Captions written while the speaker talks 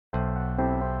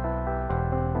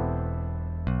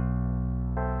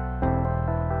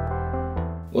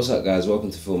What's up guys,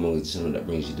 welcome to Film Mongers, the channel that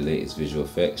brings you the latest visual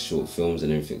effects, short films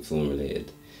and everything film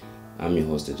related. I'm your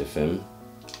host FM,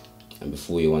 and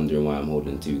before you're wondering why I'm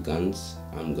holding two guns,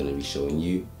 I'm going to be showing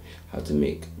you how to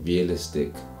make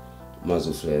realistic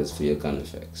muzzle flares for your gun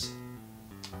effects.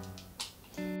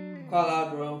 Can't lie,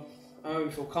 bro, I don't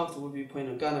really feel comfortable with you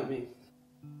pointing a gun at me.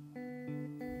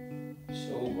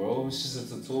 Sure bro, it's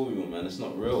just a tutorial man, it's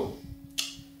not real.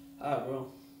 Alright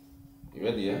bro. You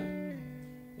ready, yeah?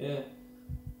 Yeah.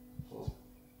 Cool.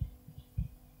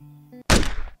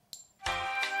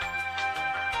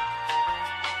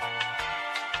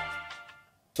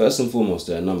 First and foremost,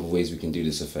 there are a number of ways we can do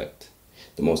this effect.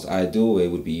 The most ideal way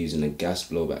would be using a gas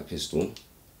blowback pistol,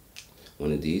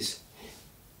 one of these,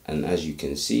 and as you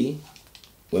can see,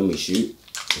 when we shoot,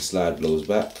 the slide blows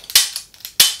back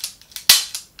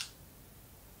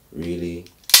really.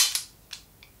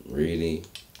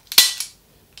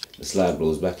 The slide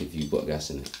blows back if you've got gas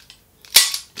in it.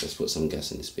 Let's put some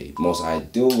gas in this baby. The most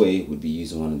ideal way would be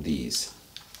using one of these,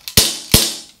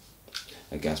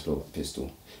 a gas blowback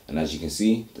pistol, and as you can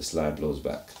see, the slide blows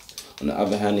back. On the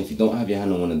other hand, if you don't have your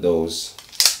hand on one of those,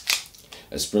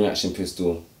 a spring action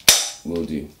pistol will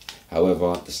do.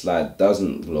 However, the slide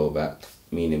doesn't blow back,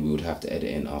 meaning we would have to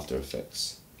edit in After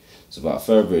Effects. So without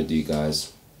further ado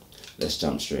guys, let's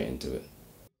jump straight into it.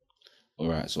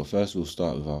 Alright, so first we'll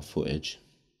start with our footage.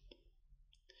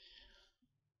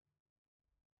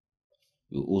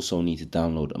 You'll also need to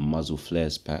download a Muzzle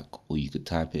flares pack, or you could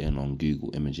type it in on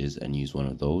Google Images and use one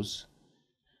of those.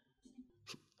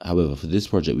 However, for this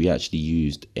project we actually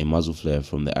used a muzzle flare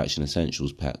from the Action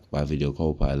Essentials pack by Video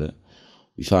Copilot.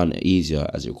 We found it easier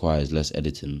as it requires less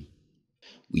editing.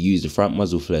 We used the front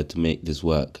muzzle flare to make this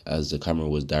work as the camera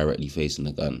was directly facing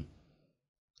the gun.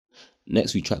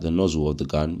 Next we tracked the nozzle of the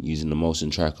gun using the motion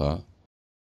tracker.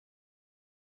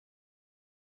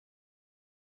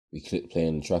 We clicked play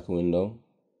in the tracker window,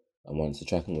 and once the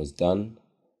tracking was done,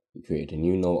 we created a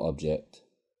new null object.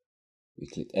 We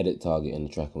clicked edit target in the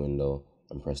tracker window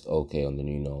and pressed OK on the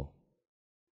new null.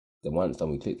 Then once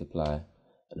done, we clicked apply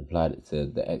and applied it to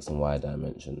the X and Y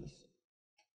dimensions.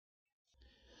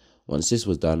 Once this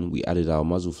was done, we added our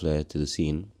muzzle flare to the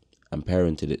scene and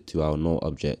parented it to our null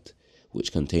object,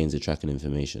 which contains the tracking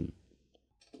information.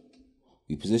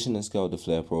 We positioned and scaled the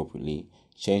flare appropriately,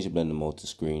 changed the blender mode to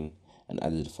screen, and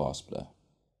added a fast blur.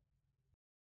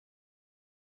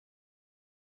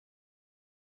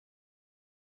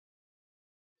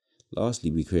 Lastly,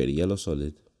 we created a yellow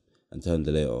solid and turned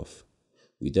the layer off.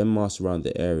 We then masked around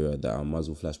the area that our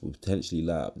muzzle flash would potentially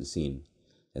light up the scene,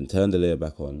 then turned the layer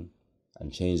back on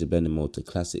and changed the blending mode to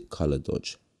classic color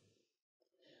dodge.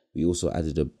 We also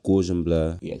added a Gaussian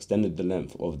blur. We extended the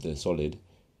length of the solid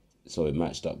so it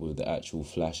matched up with the actual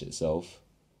flash itself,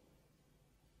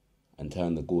 and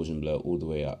turned the Gaussian blur all the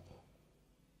way up.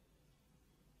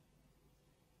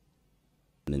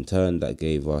 And in turn that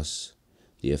gave us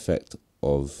the effect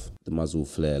of the muzzle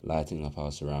flare lighting up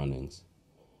our surroundings.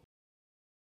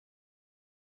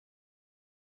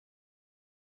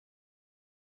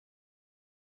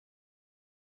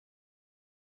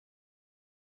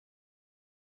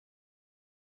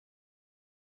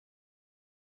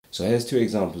 So here's two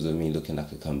examples of me looking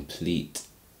like a complete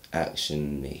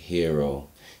action hero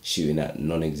shooting at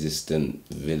non-existent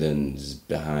villains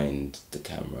behind the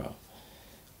camera.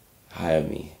 Hire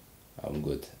me, I'm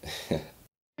good.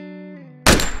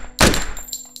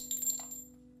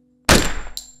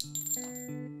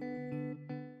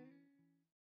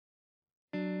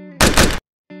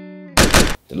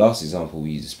 The last example,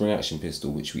 we used a spring action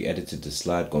pistol, which we edited the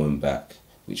slide going back,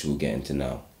 which we'll get into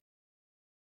now.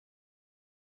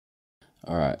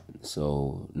 Alright,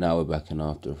 so now we're back in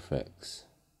After Effects.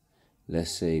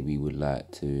 Let's say we would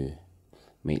like to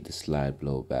make the slide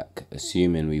blow back,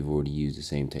 assuming we've already used the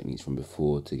same techniques from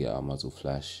before to get our muzzle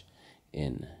flash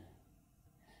in.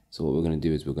 So what we're going to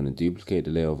do is we're going to duplicate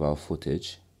the layer of our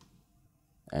footage,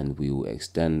 and we will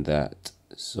extend that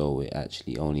so it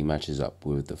actually only matches up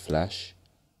with the flash.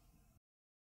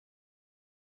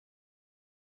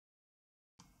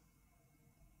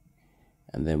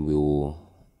 And then we will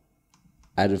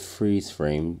add a freeze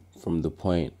frame from the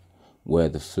point where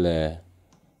the flare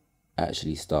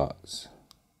actually starts.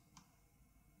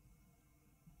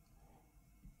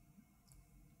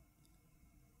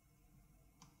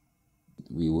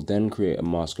 We will then create a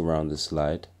mask around the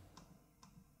slide.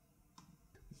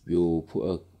 We will put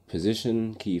a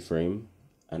position keyframe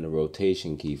and a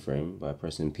rotation keyframe by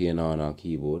pressing P and R on our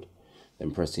keyboard,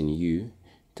 then pressing U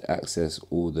to access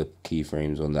all the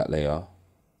keyframes on that layer.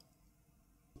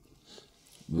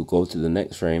 We'll go to the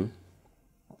next frame.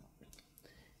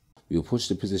 We'll push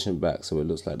the position back so it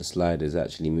looks like the slide is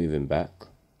actually moving back.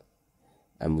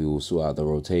 and we will sort out the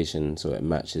rotation so it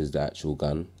matches the actual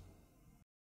gun.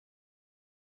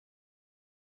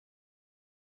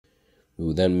 We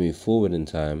will then move forward in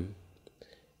time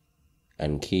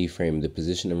and keyframe the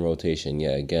position and rotation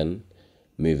yet again,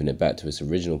 moving it back to its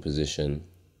original position.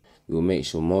 We will make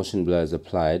sure motion blur is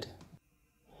applied.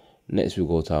 Next we'll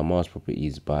go to our mask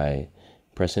properties by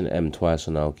pressing M twice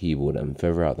on our keyboard and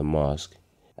feather out the mask.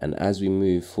 And as we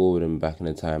move forward and back in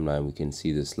the timeline, we can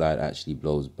see the slide actually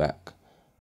blows back.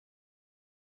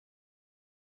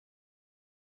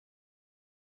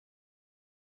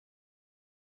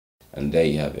 And there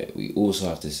you have it. We also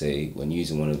have to say, when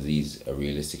using one of these, a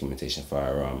realistic imitation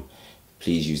firearm,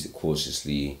 please use it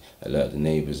cautiously, alert the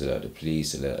neighbours, alert the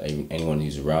police, alert anyone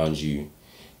who's around you.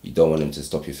 You don't want them to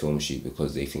stop your film shoot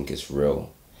because they think it's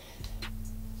real.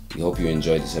 We hope you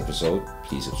enjoyed this episode.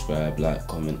 Please subscribe, like,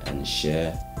 comment and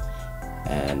share.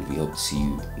 And we hope to see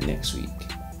you next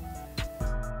week.